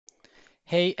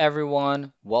Hey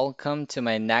everyone, welcome to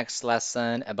my next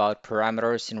lesson about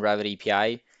parameters in Revit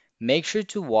API. Make sure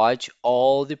to watch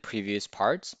all the previous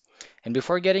parts. And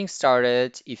before getting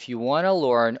started, if you want to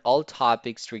learn all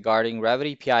topics regarding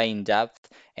Revit API in depth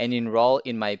and enroll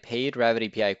in my paid Revit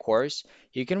API course,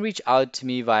 you can reach out to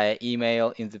me via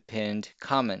email in the pinned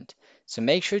comment. So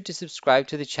make sure to subscribe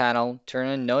to the channel, turn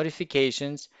on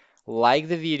notifications, like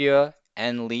the video,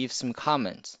 and leave some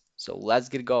comments. So let's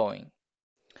get going.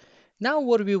 Now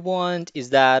what we want is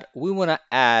that we want to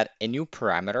add a new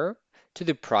parameter to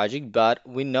the project, but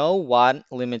we know one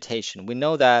limitation. We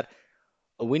know that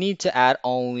we need to add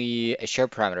only a share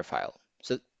parameter file.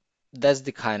 So that's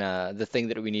the thing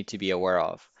that we need to be aware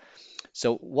of.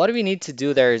 So what we need to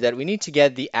do there is that we need to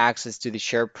get the access to the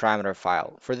share parameter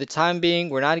file. For the time being,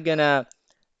 we're not gonna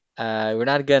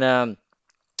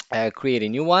create a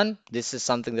new one. This is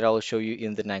something that I will show you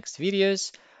in the next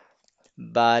videos.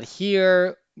 But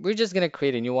here, we're just going to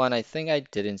create a new one. I think I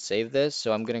didn't save this,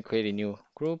 so I'm going to create a new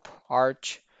group,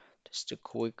 arch, just a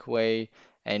quick way,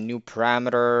 a new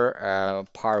parameter,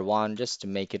 par1, just to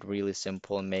make it really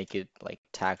simple and make it like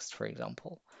text, for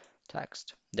example.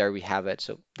 Text. There we have it,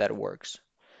 so that works.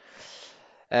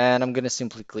 And I'm going to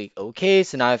simply click OK.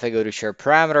 So now if I go to share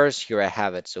parameters, here I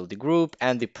have it. So the group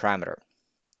and the parameter.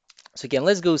 So again,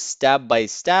 let's go step by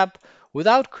step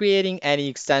without creating any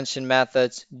extension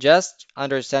methods. Just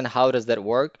understand how does that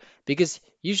work, because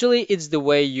usually it's the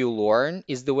way you learn,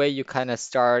 is the way you kind of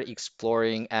start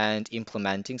exploring and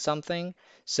implementing something.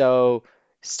 So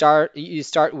you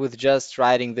start with just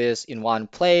writing this in one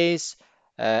place.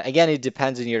 Again, it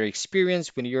depends on your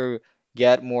experience. When you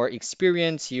get more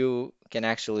experience, you can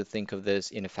actually think of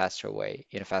this in a faster way,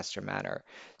 in a faster manner.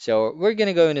 So we're going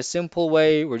to go in a simple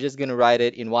way. We're just going to write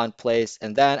it in one place,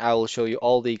 and then I will show you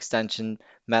all the extension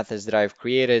methods that I've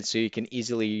created so you can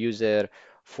easily use it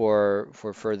for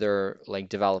further like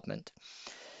development.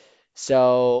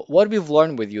 So what we've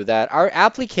learned with you that our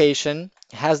application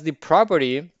has the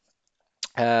property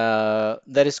that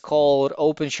is called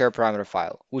open share parameter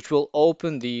file, which will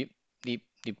open the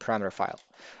parameter file.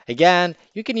 Again,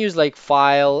 you can use like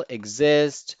file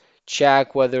exist,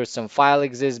 check whether some file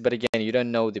exists, but again, you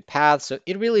don't know the path. So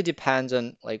it really depends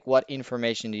on like what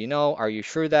information do you know? Are you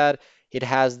sure that it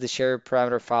has the share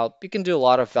parameter file? You can do a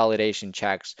lot of validation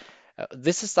checks.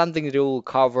 This is something that we'll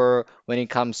cover when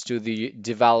it comes to the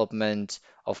development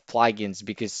of plugins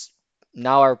because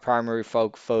now our primary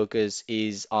focus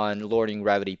is on learning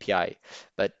Revit API.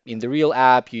 But in the real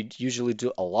app, you usually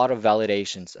do a lot of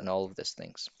validations and all of these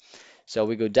things. So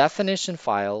we go definition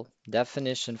file,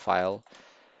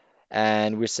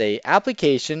 and we say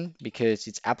application because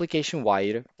it's application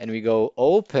wide, and we go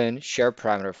open share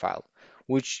parameter file,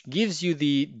 which gives you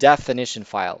the definition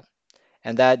file.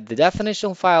 And that the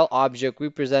definition file object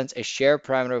represents a share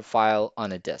parameter file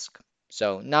on a disk.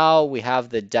 So now we have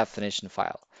the definition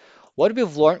file. What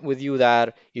we've learned with you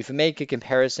that if we make a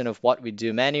comparison of what we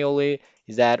do manually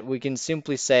is that we can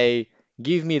simply say,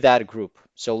 give me that group.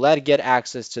 So let's get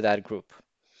access to that group.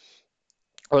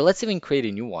 Or let's even create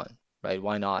a new one, right?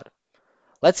 Why not?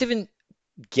 Let's even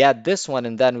get this one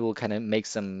and then we'll kind of make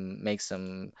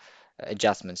some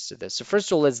adjustments to this. So first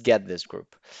of all, let's get this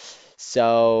group.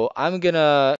 So I'm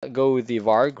gonna go with the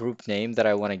var group name that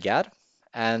I want to get,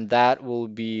 and that will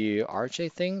be Arch, I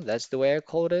think. That's the way I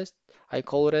called it. I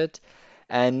called it.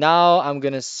 And now I'm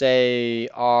gonna say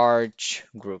Arch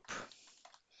group,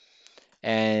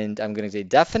 and I'm gonna say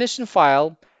definition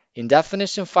file. In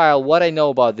definition file, what I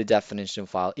know about the definition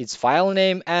file, its file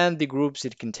name and the groups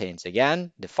it contains.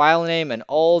 Again, the file name and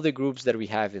all the groups that we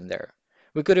have in there.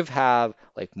 We could have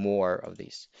like more of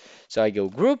these. So I go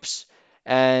groups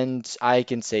and I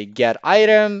can say get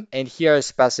item and here I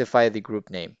specify the group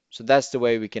name. So that's the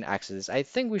way we can access this. I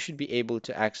think we should be able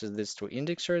to access this through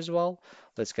indexer as well.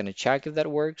 Let's gonna check if that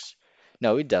works.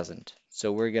 No, it doesn't.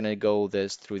 So we're gonna go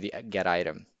this through the get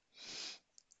item.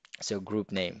 So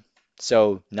group name.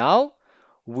 So now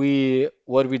we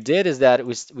what we did is that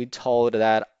we told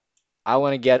that I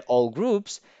want to get all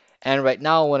groups and right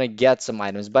now I want to get some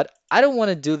items, but I don't want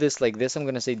to do this like this. I'm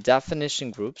going to say definition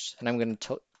groups and I'm going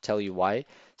to tell you why.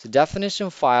 So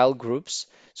definition file groups.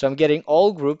 So I'm getting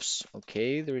all groups.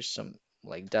 Okay, there is some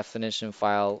like definition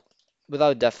file.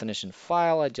 Without definition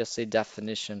file, I just say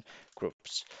definition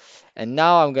groups. And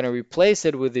now I'm going to replace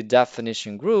it with the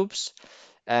definition groups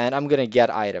and I'm gonna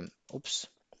get item. Oops.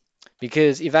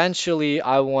 Because eventually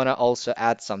I want to also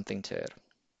add something to it.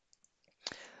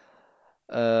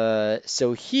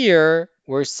 So here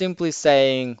we're simply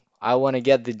saying I want to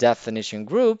get the definition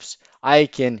groups. I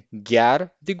can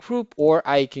get the group or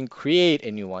I can create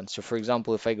a new one. So for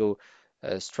example, if I go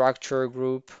structure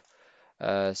group,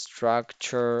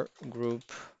 structure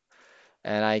group,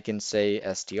 and I can say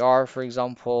str, for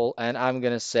example, and I'm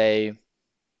gonna say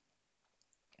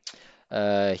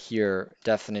here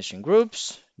definition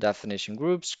groups,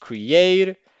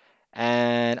 create,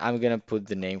 and I'm gonna put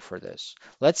the name for this.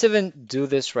 Let's even do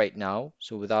this right now.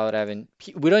 So without having,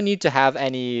 we don't need to have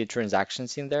any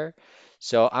transactions in there.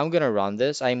 So I'm gonna run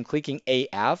this. I'm clicking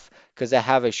AF because I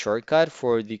have a shortcut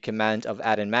for the command of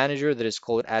add-in manager that is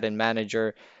called add-in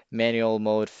manager manual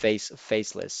mode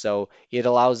faceless. So it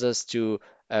allows us to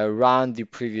run the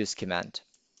previous command.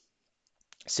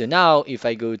 So now if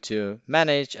I go to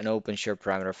manage and open share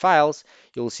parameter files,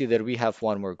 you'll see that we have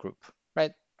one more group,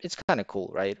 right? It's kind of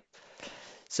cool, right?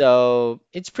 So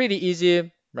it's pretty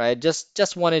easy, right?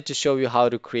 Just wanted to show you how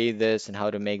to create this and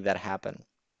how to make that happen.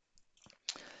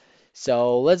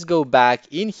 So let's go back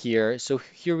in here. So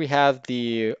here we have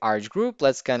the Arch group.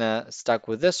 Let's kind of stuck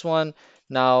with this one.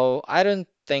 Now, I don't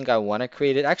think I want to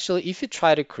create it. Actually, if you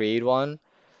try to create one,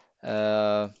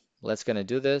 uh, let's gonna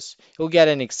do this. You'll get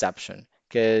an exception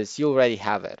because you already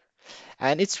have it.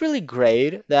 And it's really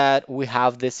great that we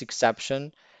have this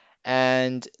exception.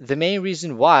 And the main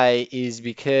reason why is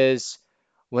because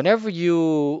whenever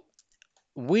you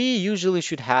we usually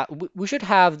should have we should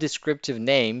have descriptive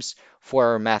names for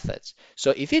our methods.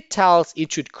 So if it tells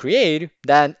it should create,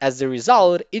 then as a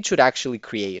result, it should actually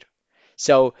create.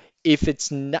 So if it's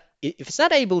not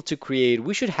able to create,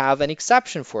 we should have an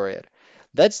exception for it.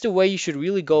 That's the way you should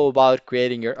really go about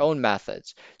creating your own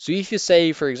methods. So if you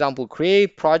say, for example,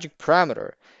 create project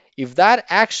parameter, if that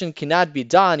action cannot be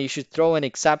done, you should throw an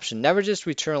exception. Never just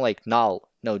return like null.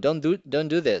 No, don't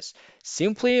do this.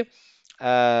 Simply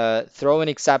throw an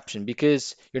exception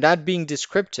because you're not being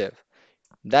descriptive.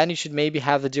 Then you should maybe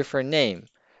have a different name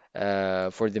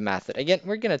for the method. Again,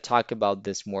 we're going to talk about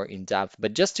this more in depth,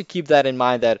 but just to keep that in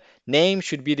mind that name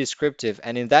should be descriptive,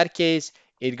 and in that case,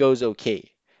 it goes okay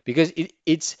because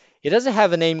it doesn't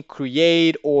have a name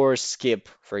create or skip,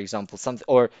 for example, something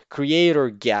or create or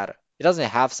get. It doesn't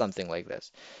have something like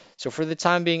this. So for the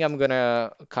time being, I'm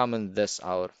gonna comment this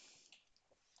out.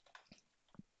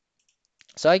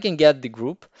 So I can get the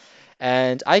group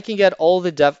and I can get all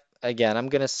the def again. I'm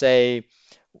gonna say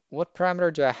what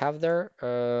parameter do I have there?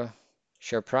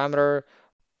 Share parameter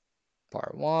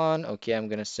part one. Okay, I'm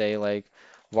gonna say like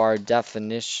var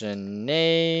definition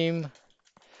name,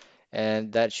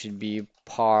 and that should be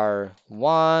par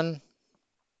one.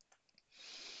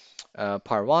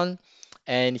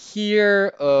 And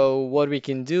here, what we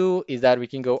can do is that we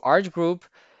can go arch group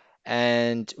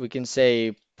and we can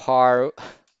say par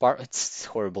it's a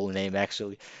horrible name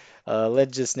actually.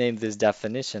 Let's just name this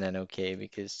definition and okay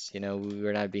because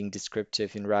we're not being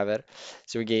descriptive in Revit.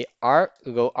 So we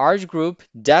go arch group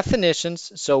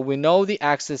definitions so we know the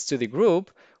access to the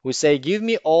group. We say give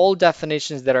me all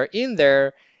definitions that are in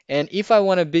there, and if I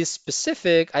want to be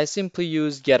specific I simply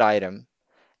use get item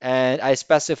and I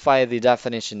specify the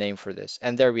definition name for this,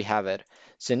 and there we have it.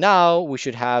 So now we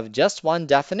should have just one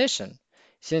definition.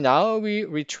 So now we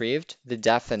retrieved the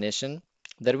definition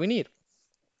that we need.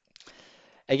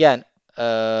 Again,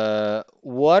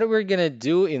 what we're gonna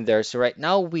do in there, so right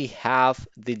now we have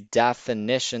the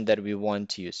definition that we want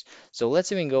to use. So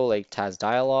let's even go like task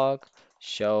dialog,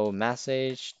 show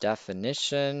message,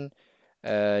 definition,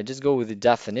 just go with the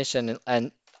definition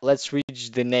and let's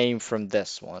reach the name from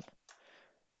this one.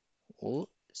 We'll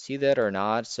see that or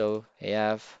not. So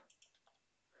AF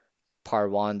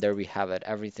part one, there we have it.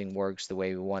 Everything works the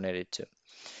way we wanted it to.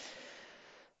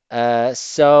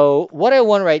 So what I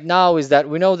want right now is that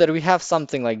we know that we have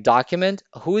something like document.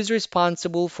 Who is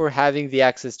responsible for having the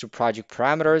access to project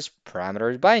parameters,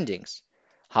 parameters bindings?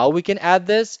 How we can add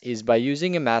this is by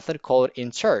using a method called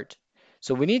insert.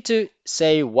 So we need to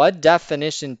say what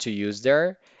definition to use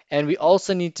there, and we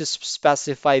also need to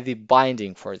specify the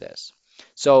binding for this.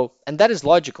 So, and that is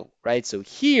logical, right? So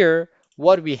here,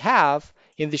 what we have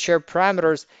in the shared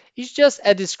parameters is just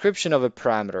a description of a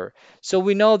parameter. So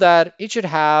we know that it should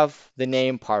have the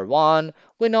name part1.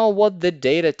 We know what the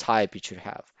data type it should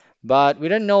have. But we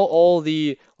don't know all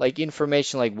the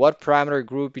information like what parameter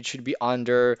group it should be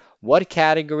under, what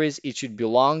categories it should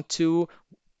belong to.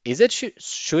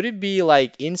 Should it be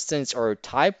like instance or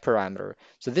type parameter?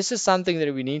 So this is something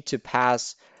that we need to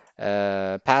pass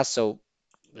so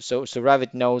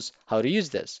Revit knows how to use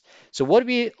this. So what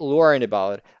we learned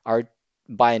about are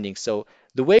bindings. So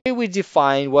the way we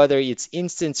define whether it's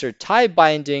instance or type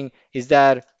binding is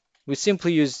that we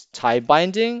simply use type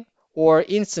binding or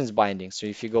instance binding. So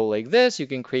if you go like this, you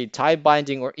can create type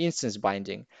binding or instance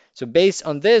binding. So based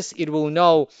on this, it will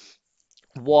know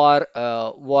what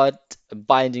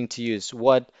binding to use,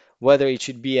 whether it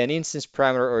should be an instance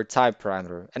parameter or type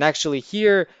parameter. And actually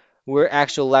here, we're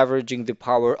actually leveraging the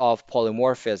power of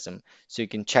polymorphism. So you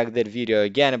can check that video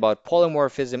again about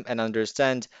polymorphism and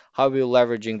understand how we're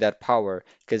leveraging that power.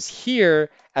 Because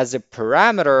here, as a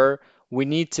parameter, we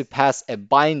need to pass a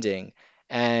binding,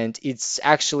 and it's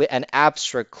actually an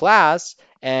abstract class,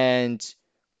 and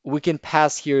we can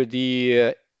pass here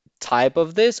the type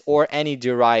of this or any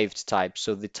derived type,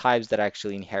 so the types that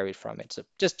actually inherit from it. So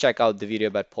just check out the video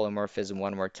about polymorphism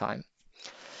one more time.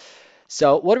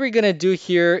 So what we're going to do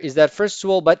here is that first of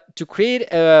all, but to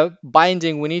create a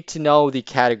binding, we need to know the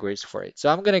categories for it. So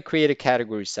I'm going to create a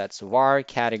category set. So var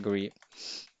category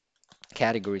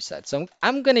set. So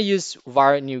I'm going to use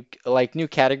var new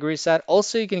category set.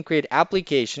 Also, you can create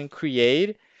application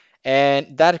create,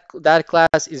 and that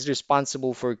class is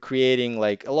responsible for creating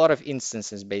like a lot of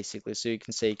instances basically. So you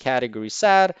can say category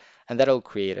set, and that'll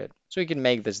create it. So you can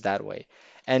make this that way.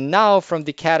 And now from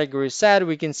the category set,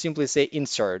 we can simply say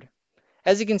insert.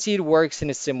 As you can see, it works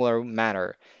in a similar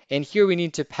manner. And here we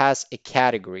need to pass a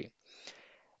category.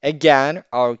 Again,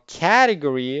 our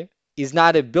category is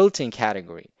not a built-in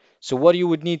category. So what you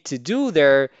would need to do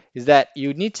there is that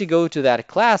you need to go to that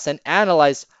class and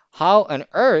analyze how on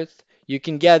earth you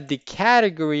can get the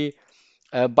category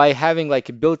by having like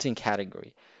a built-in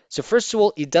category. So first of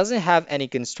all, it doesn't have any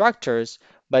constructors,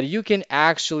 but you can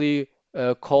actually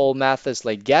call methods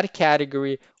like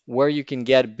getCategory where you can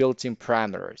get built-in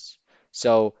parameters.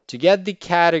 So to get the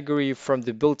category from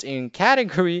the built-in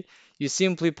category, you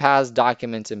simply pass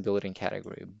document and built-in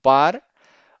category. But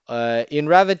in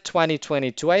Revit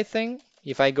 2022, I think,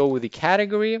 if I go with the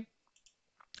category,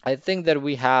 I think that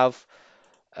we have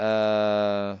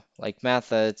like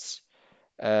methods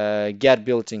get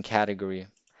built-in category.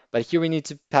 But here we need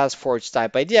to pass forge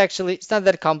type ID. Actually, it's not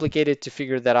that complicated to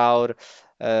figure that out.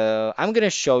 I'm gonna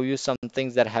show you some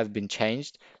things that have been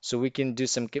changed so we can do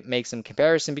make some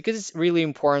comparison because it's really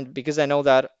important because I know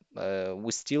that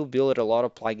we still build a lot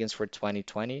of plugins for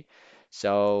 2020.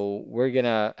 So we're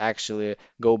gonna actually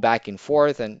go back and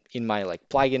forth, and in my like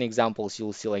plugin examples,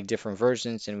 you'll see like different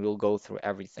versions and we'll go through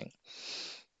everything.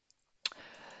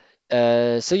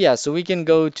 So yeah, so we can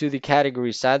go to the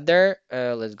category set there.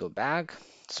 Let's go back.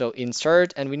 So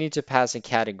insert, and we need to pass a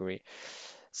category.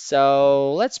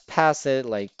 So let's pass it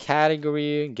like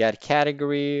category, get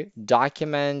category,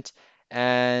 document,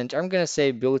 and I'm gonna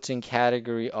say built-in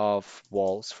category of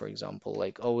walls, for example,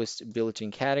 like OST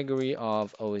built-in category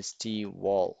of OST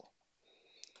walls.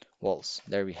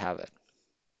 There we have it.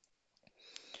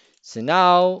 So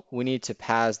now we need to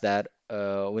pass that,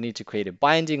 we need to create a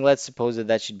binding. Let's suppose that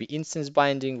that should be instance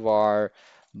binding var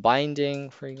binding,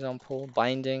 for example,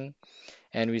 binding.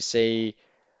 And we say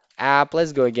app,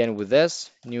 let's go again with this,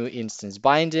 new instance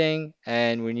binding,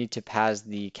 and we need to pass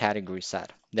the category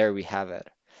set. There we have it.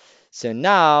 So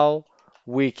now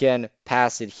we can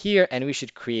pass it here and we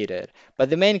should create it. But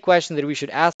the main question that we should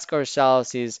ask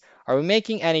ourselves is, are we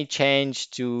making any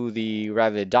change to the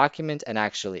Revit document? And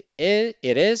actually it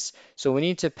is. So we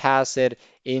need to pass it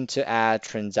into add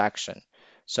transaction.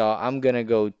 So I'm gonna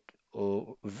go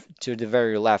to the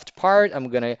very left part. I'm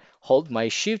gonna hold my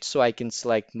shift so I can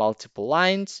select multiple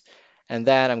lines. And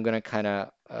then I'm gonna kind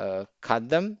of cut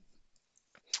them.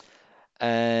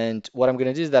 And what I'm going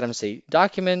to do is that I'm going to say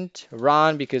document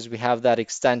run because we have that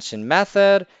extension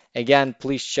method. Again,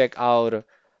 please check out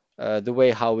the way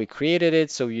how we created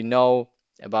it so you know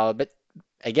about. But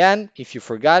again, if you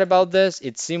forgot about this,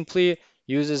 it simply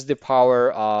uses the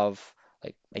power of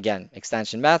like again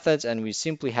extension methods, and we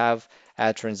simply have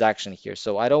a transaction here.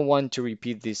 So I don't want to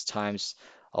repeat these times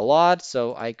a lot,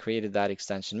 so I created that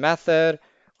extension method.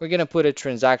 We're going to put a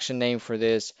transaction name for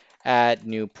this, add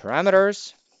new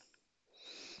parameters.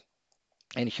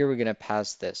 And here we're going to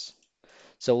pass this.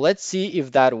 So let's see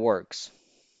if that works.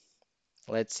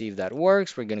 Let's see if that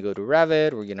works. We're going to go to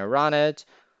Revit. We're going to run it.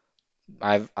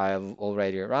 I've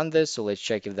already run this, so let's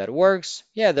check if that works.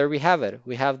 Yeah, there we have it.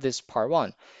 We have this part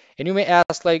one. And you may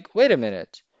ask like, wait a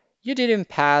minute, you didn't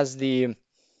pass the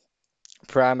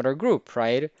parameter group,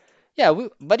 right? Yeah,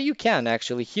 but you can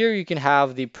actually. Here you can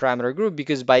have the parameter group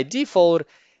because by default,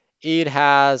 it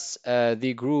has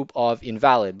the group of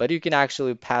invalid, but you can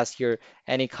actually pass here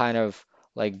any kind of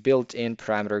like built-in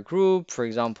parameter group, for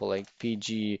example, like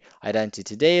PG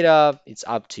identity data. It's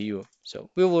up to you.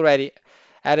 So we've already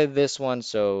added this one,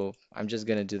 so I'm just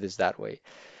gonna do this that way.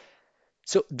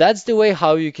 So that's the way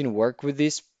how you can work with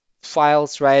these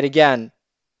files, right? Again,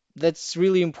 that's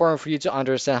really important for you to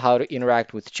understand how to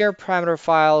interact with shared parameter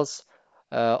files,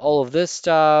 all of this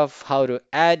stuff, how to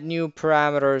add new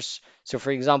parameters. So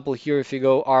for example, here, if you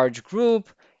go arg group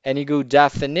and you go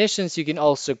definitions, you can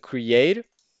also create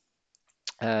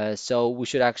So we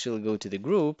should actually go to the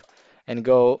group and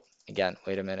go again,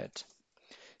 wait a minute.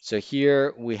 So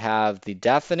here we have the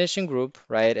definition group,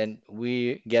 right? And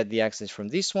we get the access from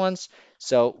these ones.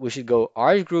 So we should go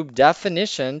our group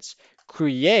definitions,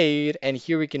 create, and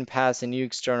here we can pass a new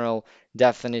external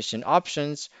definition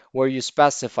options where you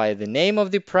specify the name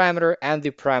of the parameter and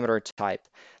the parameter type.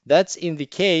 That's in the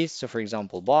case, so for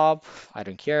example, Bob, I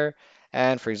don't care.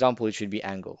 And for example, it should be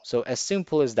angle. So as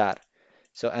simple as that.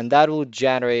 So, and that will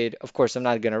generate, of course, I'm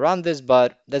not going to run this,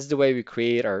 but that's the way we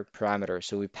create our parameter.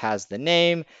 So we pass the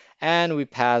name and we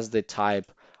pass the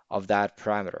type of that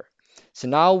parameter. So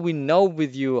now we know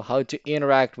with you how to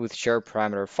interact with share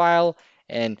parameter file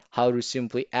and how to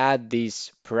simply add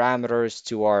these parameters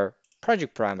to our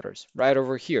project parameters right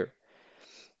over here.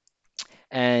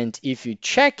 And if you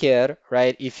check it,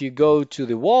 right, if you go to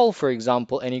the wall, for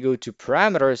example, and you go to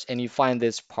parameters and you find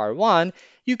this part one,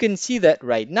 you can see that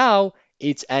right now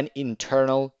it's an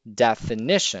internal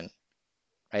definition,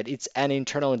 right? It's an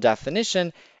internal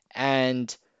definition,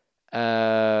 and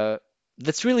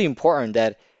that's really important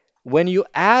that when you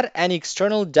add an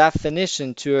external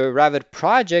definition to a Revit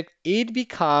project, it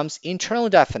becomes internal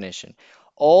definition.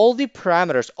 All the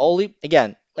parameters,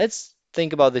 again, let's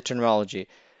think about the terminology.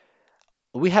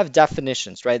 We have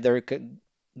definitions, right?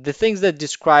 The things that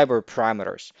describe our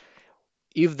parameters.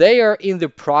 If they are in the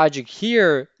project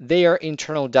here, they are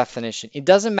internal definition. It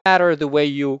doesn't matter the way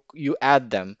you add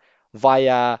them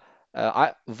via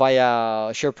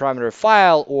share parameter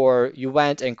file or you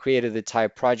went and created the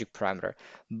type project parameter.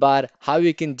 But how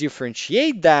you can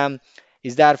differentiate them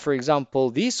is that, for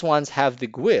example, these ones have the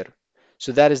GUID.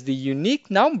 So that is the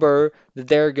unique number that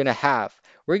they're gonna have.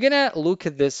 We're gonna look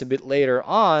at this a bit later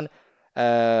on.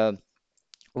 Uh,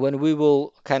 when we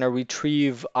will kind of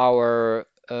retrieve our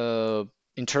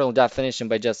internal definition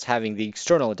by just having the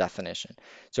external definition.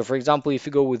 So for example, if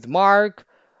you go with mark,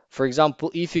 for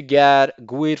example, if you get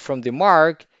GUID from the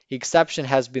mark, exception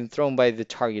has been thrown by the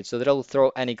target, so that'll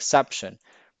throw an exception.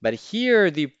 But here,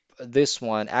 this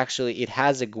one, actually, it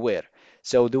has a GUID.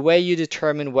 So the way you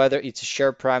determine whether it's a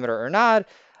shared parameter or not,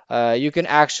 you can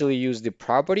actually use the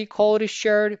property called is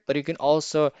shared, but you can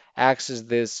also access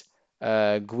this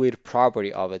GUID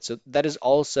property of it. So that is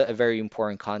also a very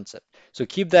important concept. So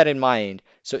keep that in mind.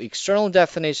 So external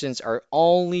definitions are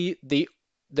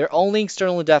they're only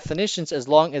external definitions as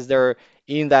long as they're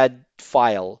in that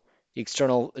file,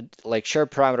 external like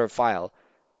shared parameter file.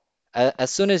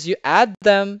 As soon as you add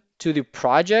them to the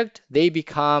project, they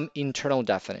become internal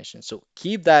definitions. So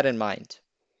keep that in mind.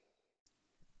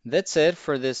 That's it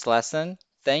for this lesson.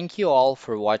 Thank you all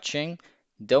for watching.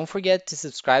 Don't forget to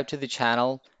subscribe to the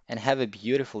channel and have a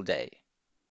beautiful day.